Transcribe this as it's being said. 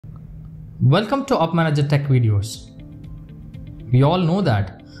Welcome to OpManager Tech Videos. We all know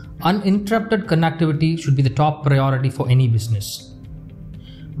that uninterrupted connectivity should be the top priority for any business.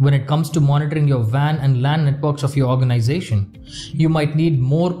 When it comes to monitoring your WAN and LAN networks of your organization, you might need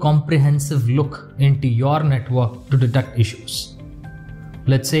more comprehensive look into your network to detect issues.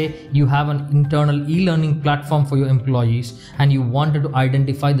 Let's say you have an internal e-learning platform for your employees and you wanted to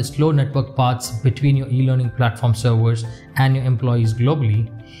identify the slow network paths between your e-learning platform servers and your employees globally.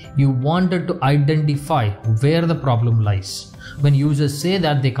 You wanted to identify where the problem lies when users say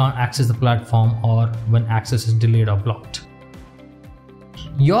that they can't access the platform or when access is delayed or blocked.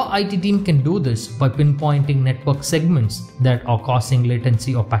 Your IT team can do this by pinpointing network segments that are causing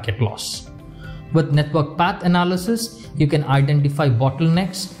latency or packet loss. With network path analysis, you can identify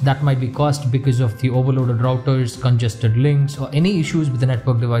bottlenecks that might be caused because of the overloaded routers, congested links, or any issues with the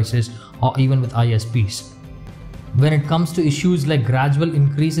network devices or even with ISPs. When it comes to issues like gradual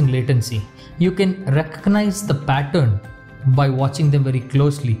increase in latency, you can recognize the pattern by watching them very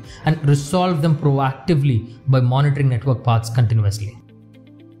closely and resolve them proactively by monitoring network paths continuously.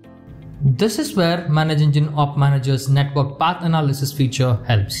 This is where ManageEngine OpManager's network path analysis feature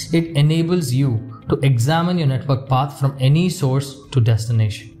helps. It enables you to examine your network path from any source to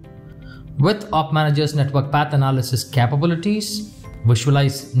destination. With OpManager's network path analysis capabilities,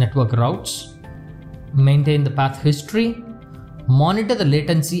 visualize network routes, maintain the path history, monitor the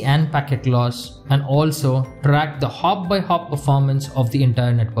latency and packet loss, and also track the hop-by-hop performance of the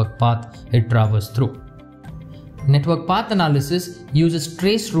entire network path it traversed through. Network path analysis uses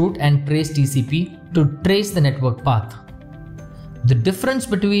traceroute and trace TCP to trace the network path. The difference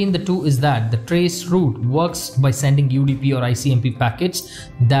between the two is that the traceroute works by sending UDP or ICMP packets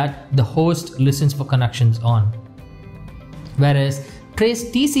that the host listens for connections on, whereas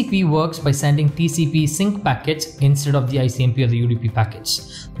trace TCP works by sending TCP sync packets instead of the ICMP or the UDP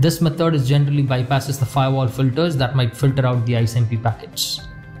packets. This method generally bypasses the firewall filters that might filter out the ICMP packets.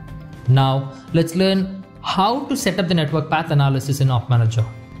 Now let's learn how to set up the network path analysis in OpManager.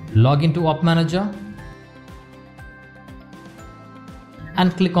 Log into OpManager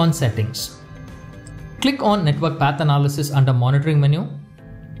and click on Settings. Click on Network Path Analysis under Monitoring menu.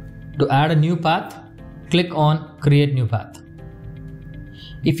 To add a new path, click on Create New Path.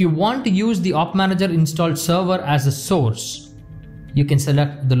 If you want to use the OpManager installed server as a source, you can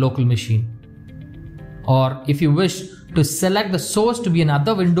select the local machine. Or if you wish to select the source to be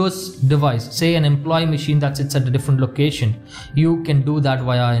another Windows device, say an employee machine that sits at a different location, you can do that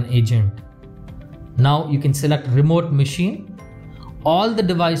via an agent. Now you can select remote machine. All the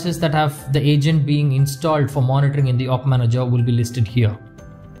devices that have the agent being installed for monitoring in the OpManager will be listed here.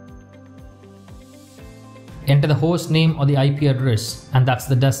 Enter the host name or the IP address, and that's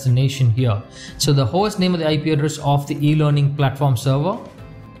the destination here. So the host name or the IP address of the e-learning platform server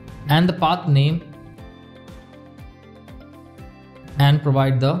and the path name, and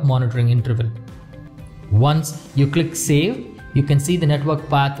provide the monitoring interval. Once you click Save, you can see the network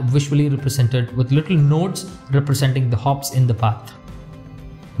path visually represented with little nodes representing the hops in the path.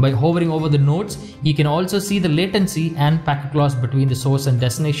 By hovering over the nodes, you can also see the latency and packet loss between the source and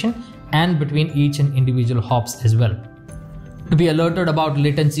destination and between each and individual hops as well. To be alerted about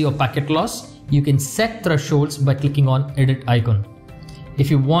latency or packet loss, you can set thresholds by clicking on Edit icon.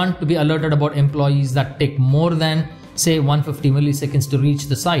 If you want to be alerted about employees that take more than say 150 milliseconds to reach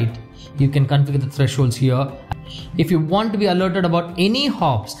the site, you can configure the thresholds here. If you want to be alerted about any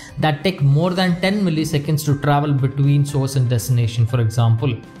hops that take more than 10 milliseconds to travel between source and destination, for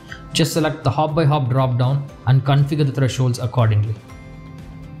example, just select the hop by hop drop down and configure the thresholds accordingly.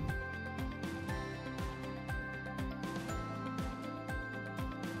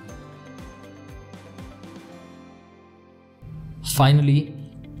 Finally,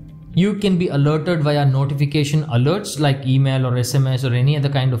 you can be alerted via notification alerts like email or SMS or any other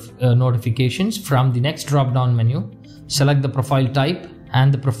kind of notifications from the next drop-down menu. Select the profile type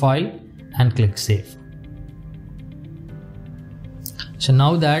and the profile and click Save. So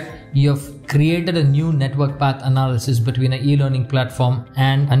now that you have created a new network path analysis between an e-learning platform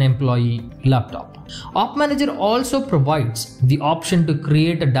and an employee laptop, OpManager also provides the option to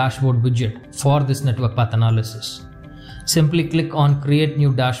create a dashboard widget for this network path analysis. Simply click on Create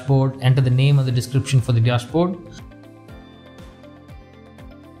New Dashboard, enter the name and the description for the dashboard.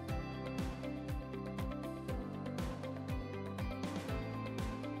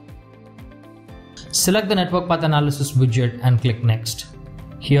 Select the Network Path Analysis widget and click Next.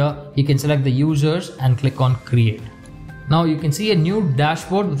 Here you can select the users and click on Create. Now you can see a new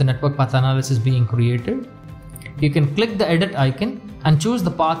dashboard with the Network Path Analysis being created. You can click the Edit icon and choose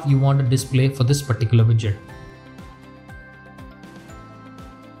the path you want to display for this particular widget.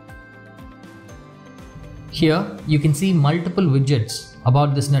 Here you can see multiple widgets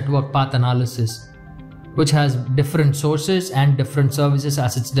about this network path analysis, which has different sources and different services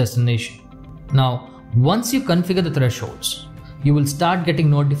as its destination. Now, once you configure the thresholds, you will start getting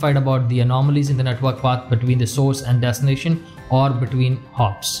notified about the anomalies in the network path between the source and destination or between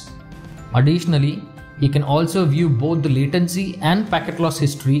hops. Additionally, you can also view both the latency and packet loss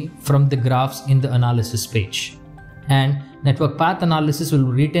history from the graphs in the analysis page. And network path analysis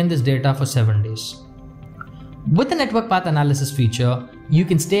will retain this data for 7 days. With the network path analysis feature, you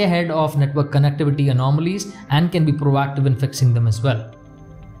can stay ahead of network connectivity anomalies and can be proactive in fixing them as well.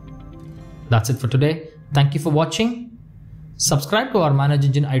 That's it for today. Thank you for watching. Subscribe to our Manage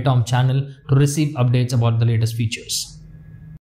Engine ITOM channel to receive updates about the latest features.